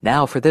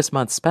Now for this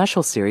month's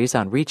special series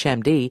on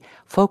ReachMD,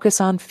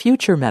 focus on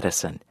future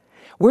medicine.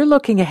 We're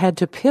looking ahead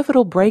to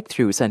pivotal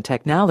breakthroughs and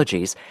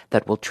technologies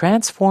that will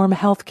transform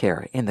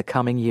healthcare in the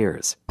coming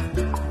years.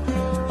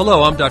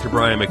 Hello, I'm Dr.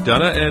 Brian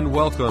McDonough, and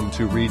welcome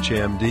to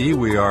ReachMD.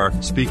 We are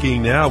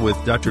speaking now with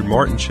Dr.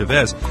 Martin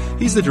Chavez.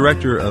 He's the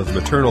Director of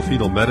Maternal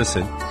Fetal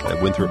Medicine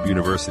at Winthrop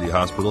University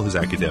Hospital. His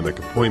academic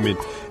appointment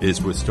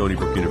is with Stony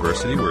Brook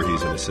University, where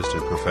he's an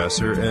assistant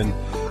professor. And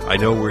I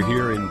know we're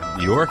here in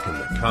New York, and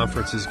the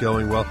conference is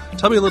going well.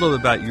 Tell me a little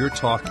bit about your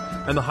talk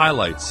and the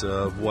highlights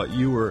of what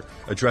you were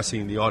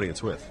addressing the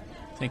audience with.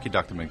 Thank you,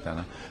 Dr.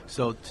 McDonough.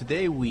 So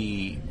today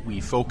we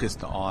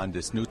focused on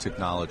this new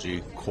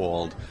technology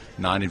called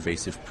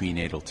non-invasive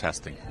prenatal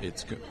testing.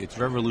 It's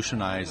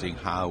revolutionizing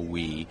how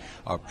we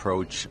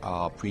approach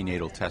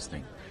prenatal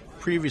testing.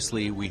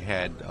 Previously, we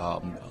had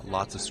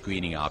lots of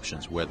screening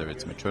options, whether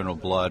it's maternal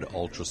blood,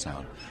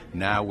 ultrasound.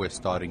 Now we're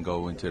starting to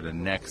go into the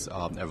next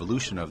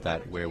evolution of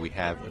that, where we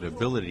have the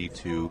ability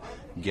to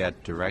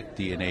get direct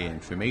DNA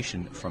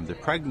information from the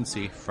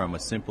pregnancy from a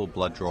simple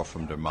blood draw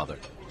from the mother.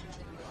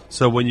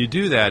 So when you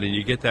do that and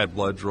you get that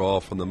blood draw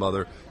from the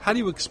mother, how do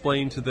you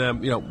explain to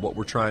them, what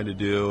we're trying to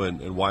do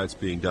and why it's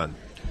being done?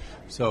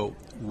 So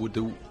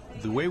the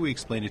way we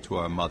explain it to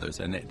our mothers,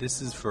 and this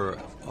is for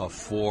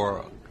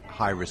 4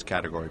 high-risk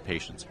category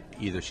patients.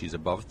 Either she's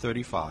above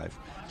 35,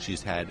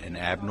 she's had an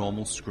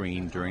abnormal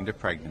screen during the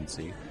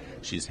pregnancy,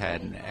 she's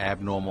had an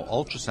abnormal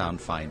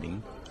ultrasound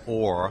finding,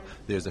 or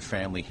there's a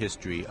family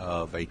history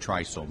of a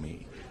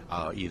trisomy,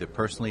 either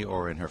personally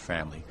or in her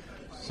family.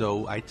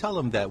 So I tell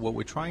them that what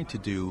we're trying to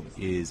do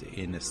is,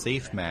 in a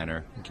safe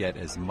manner, get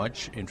as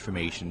much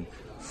information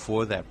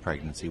for that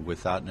pregnancy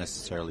without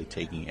necessarily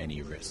taking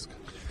any risk.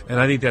 And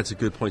I think that's a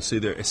good point. See,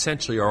 they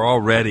essentially are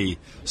already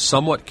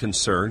somewhat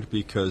concerned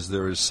because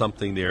there is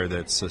something there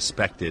that's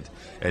suspected,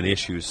 an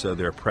issue, so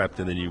they're prepped,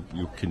 and then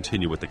you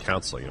continue with the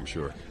counseling, I'm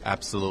sure.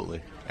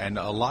 Absolutely. And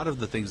a lot of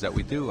the things that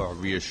we do are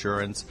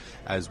reassurance,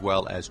 as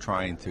well as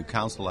trying to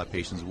counsel our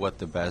patients what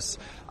the best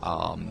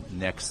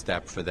next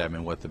step for them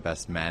and what the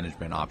best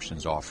management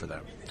options are for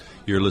them.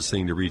 You're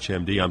listening to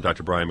ReachMD. I'm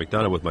Dr. Brian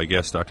McDonough with my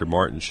guest, Dr.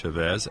 Martin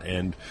Chavez,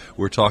 and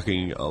we're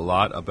talking a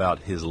lot about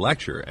his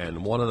lecture.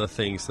 And one of the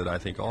things that I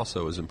think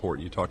also is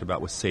important you talked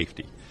about was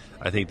safety.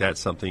 I think that's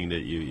something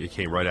that you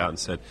came right out and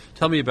said.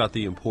 Tell me about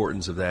the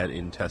importance of that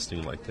in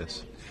testing like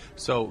this.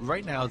 So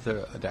right now,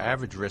 the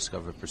average risk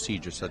of a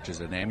procedure such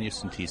as an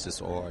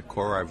amniocentesis or a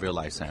cori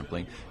villi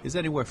sampling is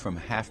anywhere from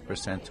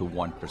 0.5% to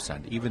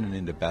 1%, even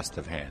in the best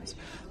of hands.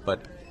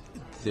 But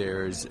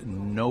there's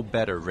no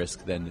better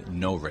risk than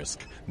no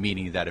risk,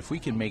 meaning that if we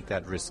can make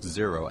that risk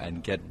zero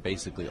and get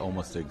basically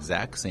almost the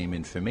exact same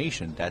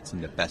information, that's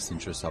in the best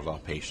interest of our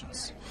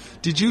patients.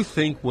 Did you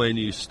think when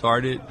you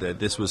started that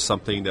this was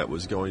something that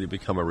was going to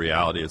become a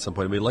reality at some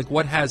point? I mean,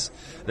 what has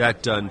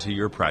that done to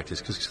your practice?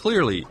 Because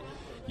clearly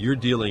you're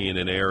dealing in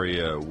an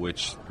area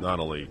which, not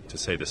only to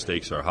say the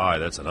stakes are high,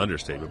 that's an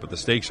understatement, but the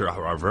stakes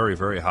are very,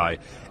 very high,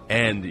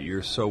 and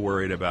you're so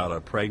worried about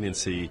a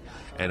pregnancy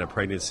and a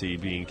pregnancy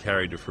being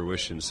carried to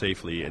fruition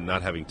safely and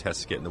not having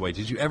tests get in the way.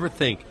 Did you ever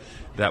think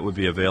that would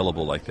be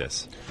available like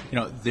this?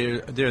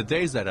 There are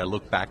days that I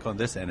look back on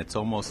this and it's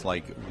almost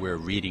like we're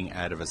reading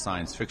out of a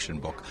science fiction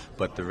book.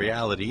 But the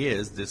reality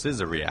is, this is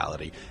a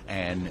reality.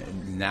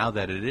 And now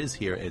that it is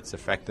here, it's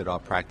affected our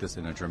practice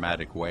in a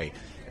dramatic way.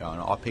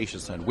 Our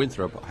patients at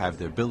Winthrop have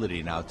the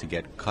ability now to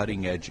get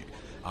cutting-edge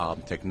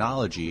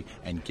technology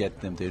and get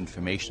them the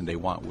information they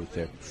want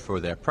for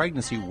their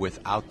pregnancy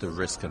without the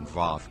risk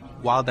involved.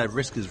 While that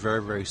risk is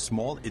very, very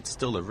small, it's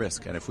still a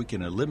risk. And if we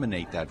can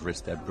eliminate that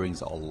risk, that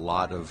brings a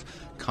lot of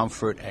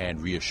comfort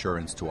and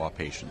reassurance to our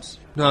patients.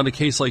 Now, in a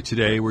case like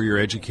today where you're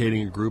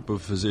educating a group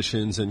of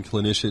physicians and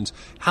clinicians,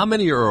 how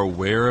many are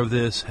aware of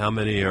this? How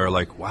many are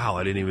like, wow,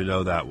 I didn't even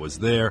know that was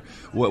there?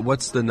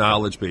 What's the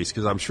knowledge base?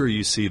 Because I'm sure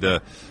you see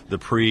the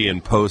pre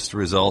and post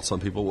results on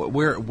people.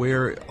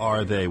 Where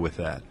are they with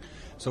that?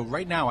 So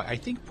right now, I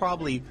think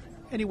probably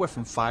anywhere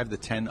from 5 to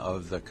 10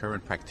 of the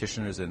current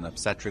practitioners in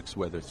obstetrics,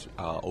 whether it's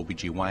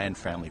OBGYN,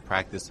 family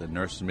practice, a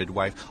nurse and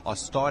midwife, are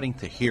starting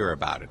to hear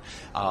about it.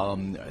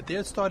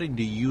 They're starting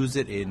to use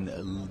it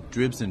in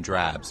dribs and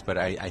drabs, but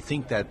I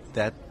think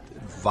that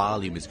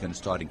volume is going to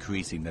start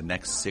increasing the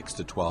next 6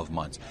 to 12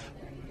 months.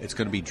 It's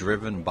going to be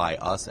driven by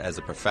us as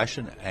a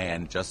profession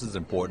and just as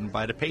important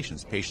by the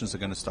patients. Patients are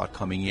going to start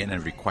coming in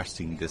and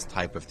requesting this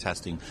type of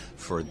testing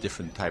for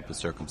different type of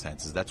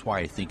circumstances. That's why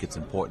I think it's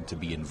important to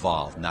be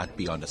involved, not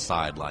be on the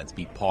sidelines,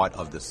 be part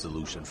of the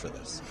solution for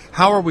this.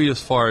 How are we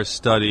as far as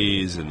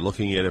studies and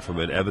looking at it from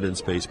an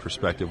evidence-based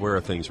perspective? Where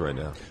are things right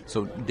now?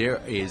 So there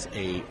is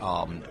a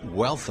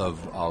wealth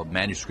of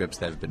manuscripts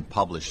that have been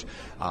published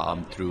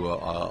through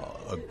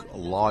a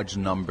large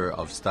number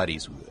of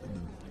studies,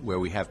 where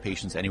we have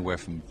patients anywhere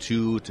from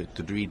 2,000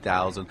 to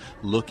 3,000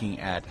 looking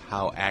at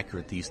how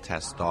accurate these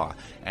tests are.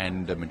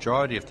 And the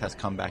majority of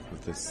tests come back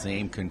with the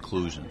same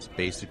conclusions,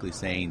 basically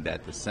saying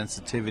that the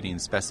sensitivity and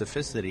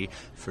specificity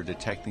for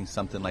detecting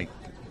something like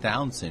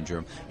Down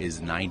syndrome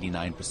is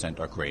 99%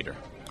 or greater.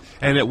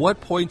 And at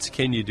what points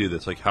can you do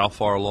this? Like how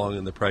far along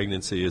in the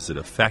pregnancy is it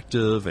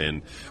effective,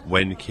 and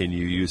when can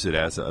you use it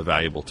as a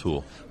valuable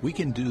tool? We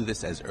can do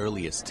this as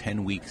early as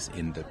 10 weeks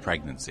in the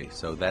pregnancy.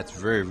 So that's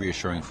very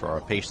reassuring for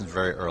our patients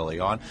very early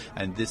on.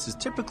 And this is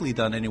typically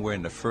done anywhere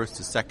in the first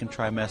to second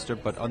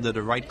trimester, but under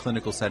the right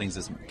clinical settings,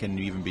 this can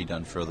even be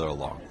done further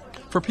along.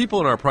 For people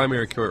in our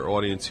primary care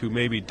audience who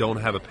maybe don't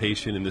have a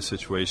patient in this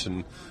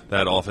situation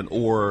that often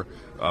or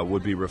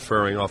would be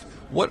referring off,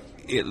 what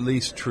at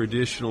least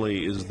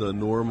traditionally is the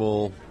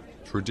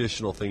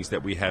traditional things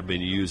that we have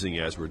been using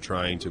as we're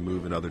trying to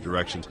move in other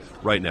directions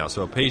right now?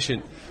 So a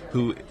patient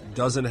who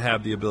doesn't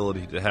have the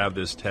ability to have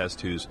this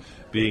test, who's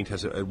being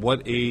tested, at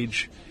what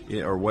age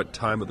or what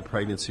time of the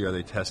pregnancy are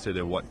they tested,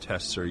 and what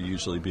tests are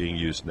usually being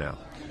used now?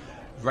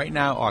 Right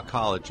now, our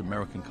college,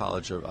 American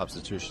College of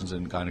Obstetricians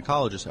and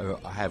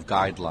Gynecologists, have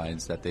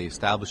guidelines that they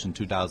established in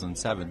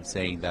 2007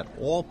 saying that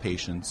all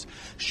patients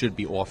should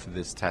be offered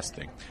this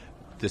testing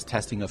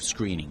of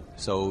screening.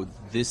 So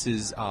this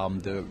is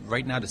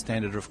right now the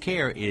standard of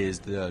care is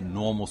the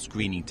normal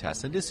screening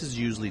test, and this is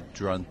usually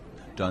done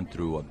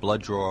through a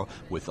blood draw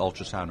with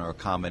ultrasound or a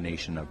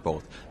combination of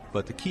both.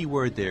 But the key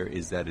word there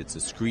is that it's a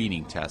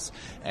screening test,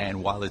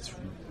 and while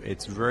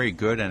it's very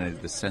good and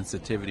the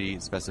sensitivity,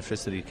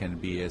 specificity can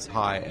be as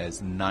high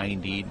as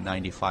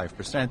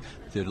 90-95%,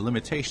 the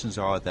limitations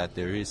are that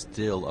there is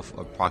still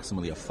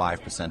approximately a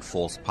 5%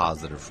 false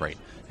positive rate,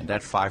 and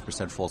that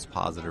 5% false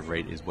positive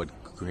rate is what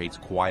creates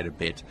quite a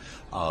bit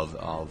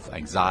of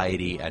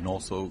anxiety and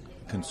also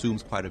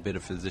consumes quite a bit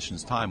of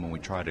physicians' time when we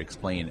try to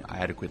explain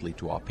adequately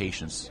to our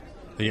patients.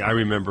 Yeah, I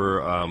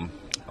remember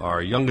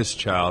our youngest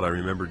child, I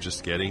remember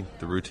just getting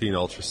the routine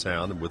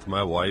ultrasound with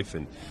my wife,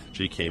 and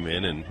she came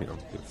in and,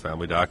 the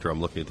family doctor,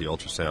 I'm looking at the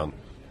ultrasound,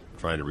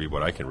 trying to read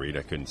what I can read.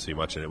 I couldn't see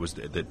much, and it was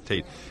the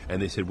tape.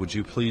 And they said, "Would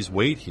you please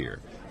wait here?"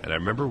 And I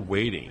remember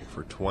waiting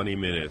for 20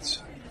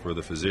 minutes for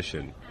the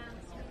physician,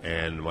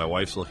 and my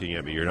wife's looking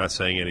at me, "You're not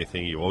saying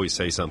anything, you always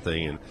say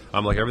something," and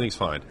I'm like, everything's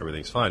fine.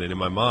 And in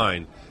my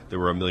mind, there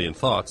were a million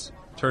thoughts.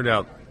 Turned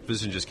out, the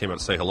physician just came out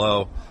to say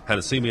hello,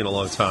 hadn't seen me in a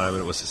long time,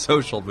 and it was a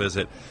social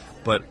visit.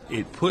 But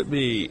it put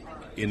me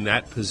in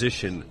that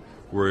position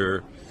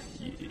where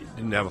you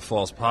didn't have a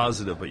false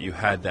positive, but you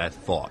had that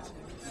thought.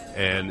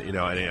 And, and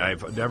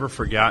I've never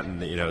forgotten,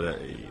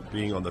 that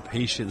being on the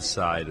patient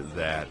side of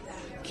that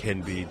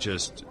can be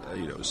just,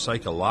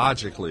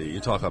 psychologically,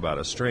 you talk about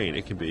a strain.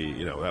 It can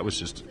be, that was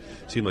just,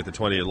 seemed like the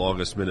 20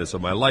 longest minutes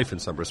of my life in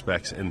some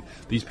respects. And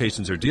these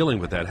patients are dealing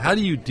with that. How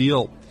do you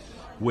deal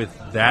with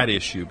that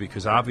issue?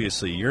 Because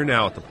obviously you're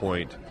now at the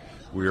point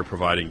where you're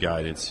providing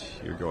guidance,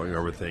 you're going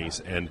over things,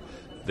 and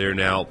they're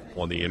now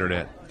on the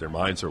internet, their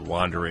minds are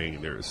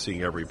wandering, they're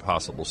seeing every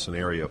possible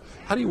scenario.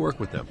 How do you work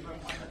with them?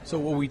 So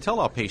what we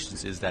tell our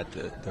patients is that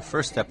the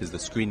first step is the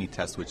screening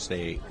test which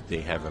they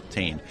have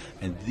obtained,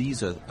 and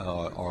these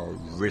are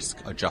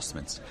risk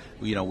adjustments.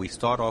 We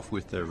start off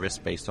with the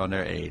risk based on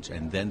their age,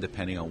 and then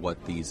depending on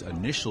what these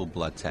initial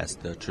blood tests,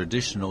 the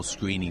traditional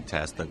screening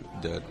test,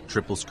 the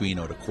triple screen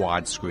or the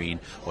quad screen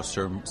or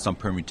some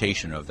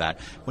permutation of that,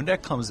 when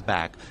that comes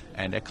back,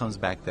 and that comes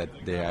back that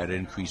they're at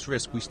increased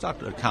risk, we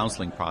start a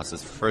counseling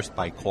process first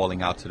by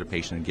calling out to the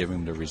patient and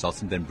giving them the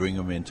results, and then bring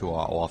them into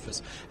our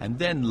office, and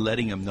then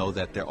letting them know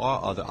that there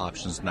are other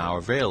options now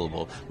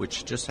available,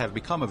 which just have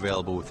become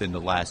available within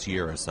the last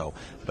year or so.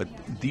 But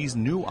these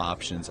new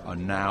options are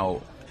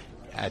now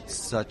at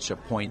such a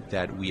point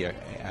that we are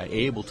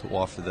able to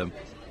offer them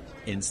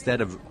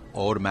instead of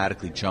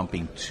automatically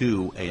jumping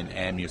to an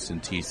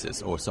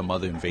amniocentesis or some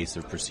other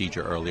invasive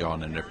procedure early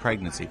on in their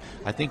pregnancy.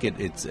 I think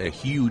it's a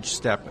huge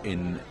step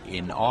in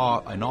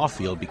our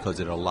field because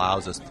it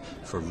allows us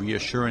for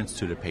reassurance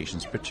to the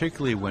patients,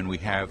 particularly when we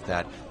have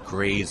that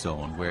gray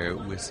zone where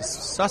we're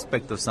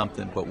suspect of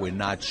something but we're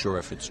not sure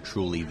if it's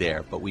truly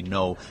there, but we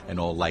know in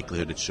all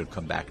likelihood it should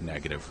come back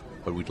negative.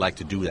 But we'd like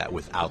to do that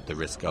without the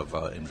risk of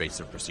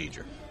invasive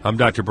procedure. I'm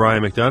Dr.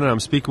 Brian McDonough. I'm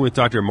speaking with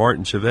Dr.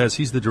 Martin Chavez.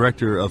 He's the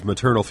Director of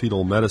Maternal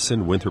Fetal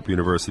Medicine, Winthrop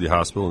University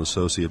Hospital, and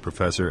Associate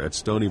Professor at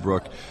Stony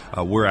Brook.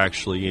 We're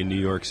actually in New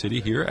York City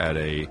here at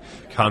a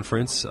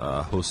conference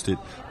hosted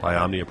by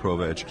Omnia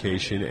Prova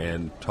Education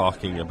and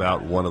talking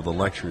about one of the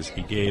lectures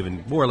he gave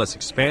and more or less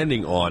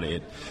expanding on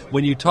it.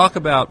 When you talk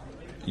about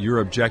your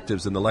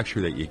objectives in the lecture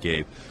that you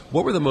gave,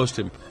 what were the most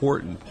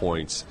important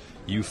points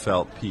you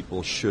felt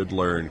people should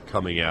learn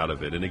coming out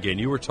of it? And again,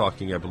 you were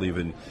talking, I believe,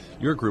 in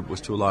your group was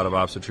to a lot of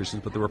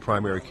obstetricians, but there were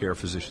primary care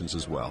physicians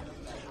as well.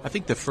 I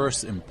think the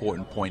first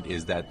important point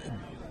is that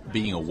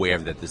being aware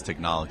that this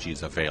technology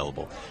is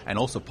available and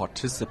also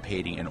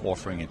participating and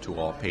offering it to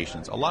all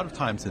patients. A lot of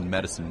times in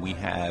medicine we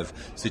have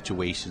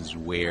situations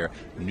where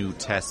new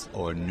tests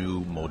or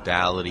new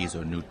modalities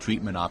or new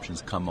treatment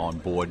options come on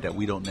board that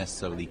we don't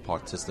necessarily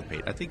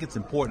participate. I think it's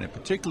important, and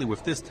particularly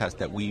with this test,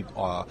 that we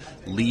are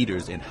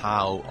leaders in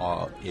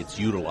how it's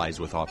utilized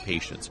with our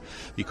patients,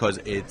 because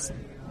it's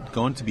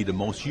going to be the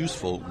most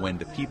useful when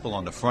the people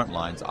on the front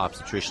lines,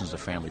 obstetricians or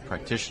family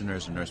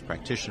practitioners or nurse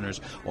practitioners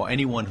or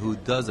anyone who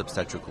does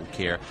obstetrics obstetrical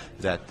care,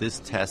 that this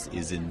test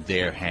is in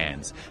their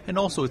hands. And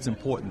also it's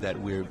important that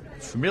we're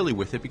familiar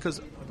with it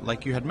because,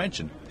 like you had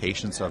mentioned,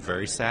 patients are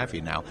very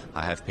savvy now.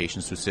 I have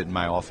patients who sit in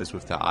my office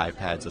with their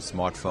iPads or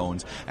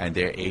smartphones, and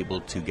they're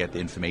able to get the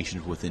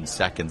information within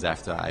seconds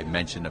after I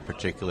mention a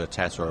particular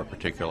test or a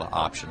particular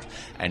option.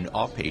 And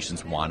our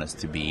patients want us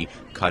to be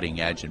cutting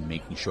edge and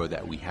making sure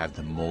that we have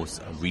the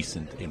most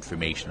recent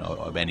information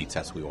of any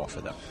test we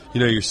offer them. You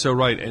know, you're so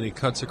right, and it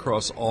cuts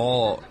across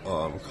all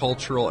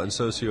cultural and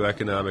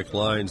socioeconomic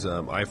lines.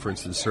 I, for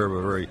instance, serve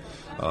a very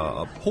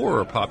a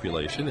poorer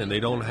population, and they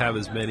don't have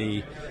as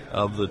many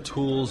of the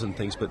tools and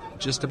things, but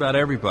just about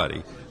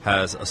everybody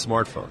has a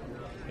smartphone.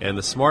 And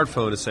the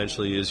smartphone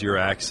essentially is your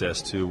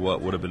access to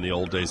what would have been the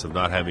old days of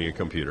not having a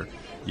computer.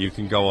 You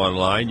can go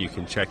online, you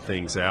can check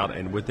things out,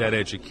 and with that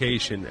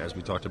education, as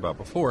we talked about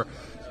before,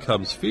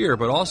 comes fear,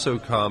 but also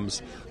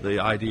comes the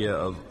idea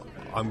of,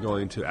 I'm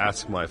going to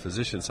ask my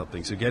physician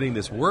something. So getting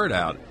this word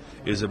out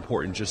is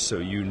important, just so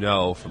you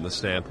know from the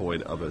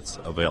standpoint of its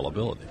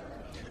availability.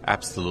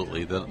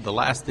 Absolutely. The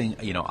last thing,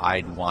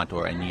 I'd want,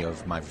 or any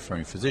of my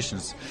referring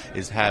physicians,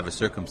 is have a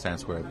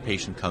circumstance where a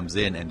patient comes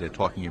in and they're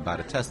talking about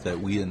a test that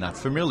we are not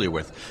familiar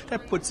with.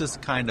 That puts us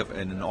kind of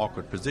in an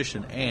awkward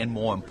position, and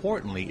more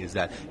importantly is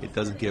that it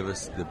doesn't give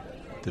us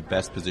the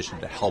best position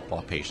to help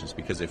our patients,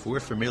 because if we're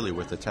familiar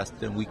with the test,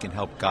 then we can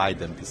help guide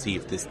them to see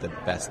if this is the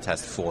best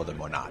test for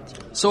them or not.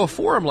 So a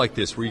forum like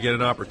this, where you get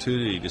an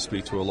opportunity to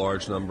speak to a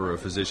large number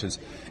of physicians,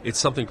 it's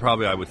something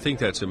probably I would think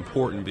that's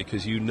important,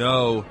 because you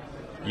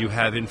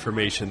have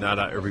information that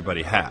not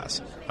everybody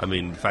has. I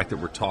mean, the fact that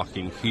we're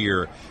talking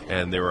here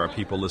and there are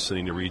people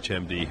listening to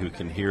ReachMD who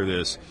can hear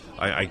this,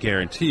 I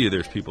guarantee you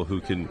there's people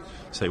who can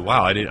say,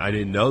 wow, I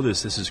didn't know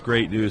this. This is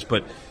great news.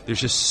 But there's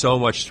just so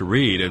much to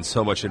read and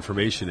so much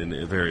information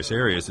in various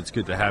areas. It's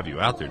good to have you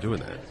out there doing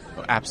that.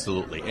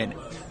 Absolutely. And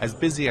as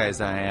busy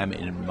as I am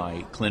in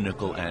my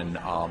clinical and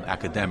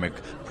academic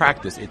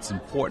practice, it's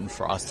important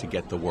for us to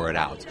get the word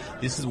out.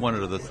 This is one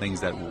of the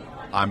things that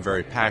I'm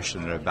very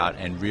passionate about,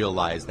 and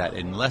realize that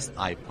unless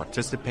I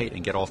participate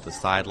and get off the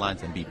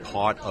sidelines and be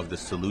part of the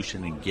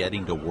solution in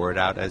getting the word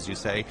out, as you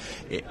say,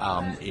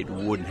 it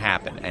wouldn't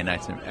happen.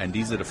 And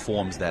these are the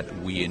forms that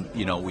we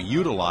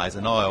utilize,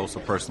 and I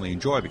also personally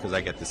enjoy, because I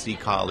get to see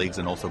colleagues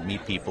and also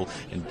meet people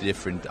in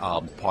different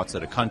parts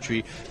of the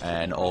country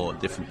and all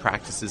different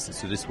practices.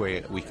 So this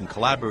way we can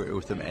collaborate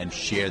with them and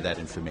share that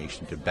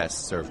information to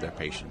best serve their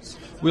patients.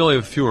 We only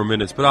have a few more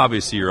minutes, but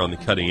obviously you're on the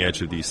cutting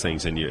edge of these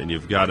things, and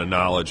you've got a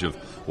knowledge of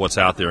what's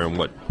out there and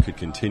what could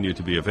continue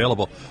to be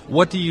available.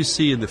 What do you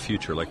see in the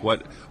future? Like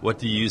what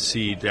do you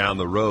see down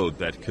the road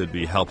that could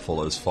be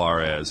helpful as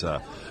far as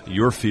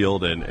your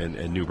field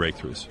and new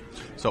breakthroughs?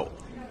 So,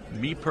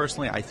 me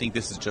personally, I think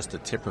this is just the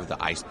tip of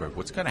the iceberg.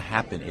 What's going to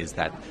happen is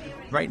that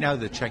right now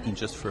they're checking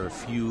just for a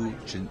few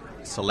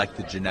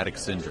selected genetic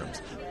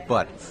syndromes.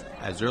 But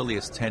as early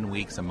as 10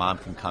 weeks, a mom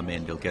can come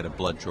in, they'll get a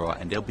blood draw,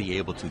 and they'll be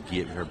able to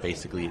give her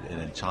basically an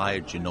entire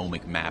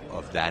genomic map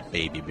of that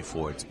baby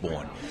before it's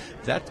born.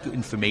 That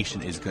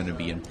information is going to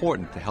be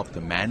important to help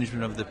the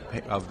management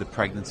of the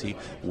pregnancy,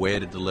 where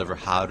to deliver,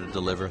 how to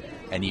deliver,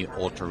 any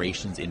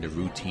alterations in the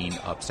routine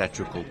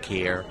obstetrical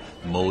care,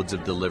 modes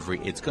of delivery.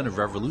 It's going to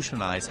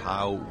revolutionize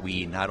how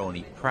we not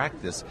only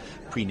practice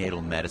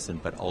prenatal medicine,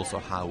 but also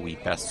how we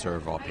best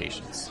serve our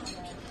patients.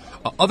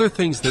 Other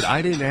things that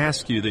I didn't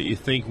ask you that you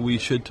think we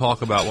should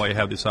talk about while you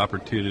have this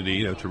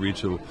opportunity, to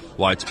reach a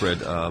widespread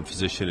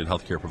physician and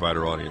healthcare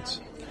provider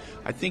audience?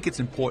 I think it's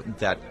important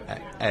that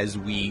as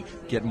we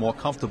get more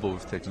comfortable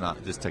with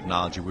this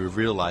technology, we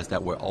realize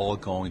that we're all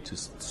going to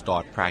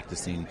start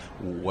practicing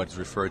what's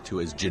referred to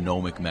as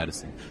genomic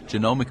medicine.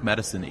 Genomic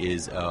medicine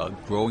is a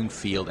growing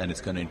field, and it's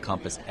going to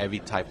encompass every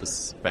type of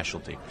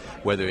specialty,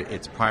 whether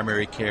it's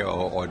primary care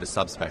or the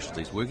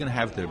subspecialties. We're going to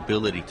have the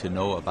ability to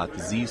know about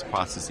disease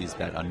processes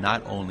that are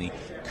not only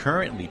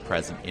currently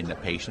present in the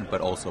patient,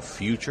 but also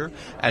future,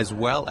 as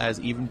well as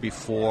even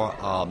before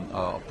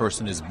a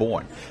person is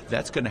born.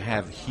 That's going to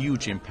have huge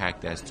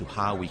impact as to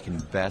how we can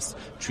best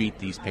treat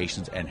these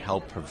patients and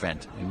help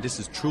prevent. And this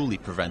is truly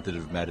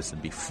preventative medicine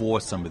before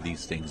some of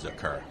these things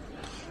occur.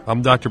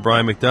 I'm Dr.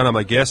 Brian McDonough.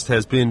 My guest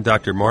has been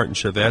Dr. Martin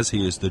Chavez.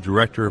 He is the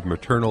Director of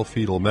Maternal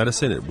Fetal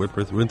Medicine at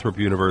Winthrop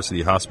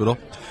University Hospital.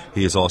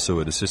 He is also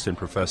an assistant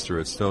professor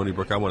at Stony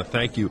Brook. I want to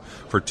thank you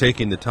for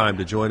taking the time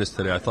to join us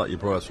today. I thought you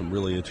brought up some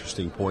really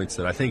interesting points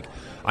that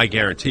I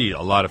guarantee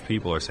a lot of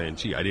people are saying,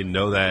 gee, I didn't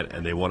know that,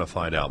 and they want to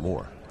find out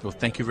more. Well,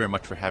 thank you very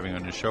much for having me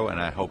on the show, and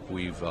I hope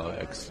we've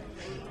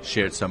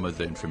shared some of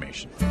the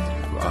information.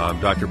 I'm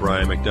Dr.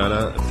 Brian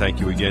McDonough. Thank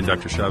you again,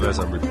 Dr. Chavez.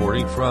 I'm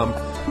reporting from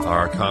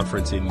our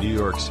conference in New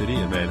York City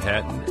in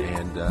Manhattan,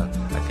 and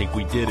I think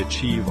we did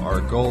achieve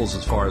our goals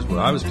as far as what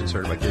I was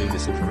concerned about getting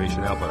this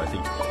information out, but I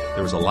think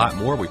there was a lot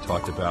more we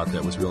talked about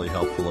that was really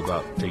helpful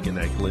about taking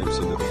that glimpse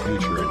into the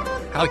future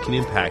and how it can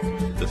impact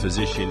the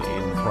physician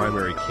in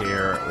primary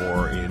care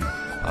or in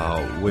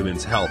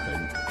women's health,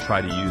 and try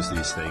to use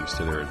these things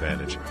to their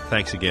advantage.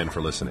 Thanks again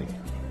for listening.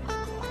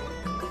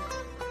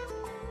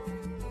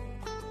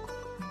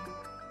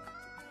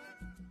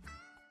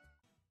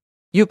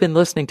 You've been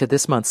listening to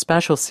this month's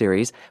special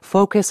series,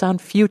 Focus on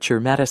Future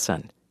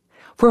Medicine.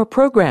 For a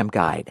program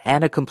guide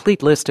and a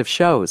complete list of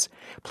shows,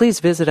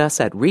 please visit us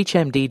at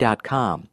ReachMD.com.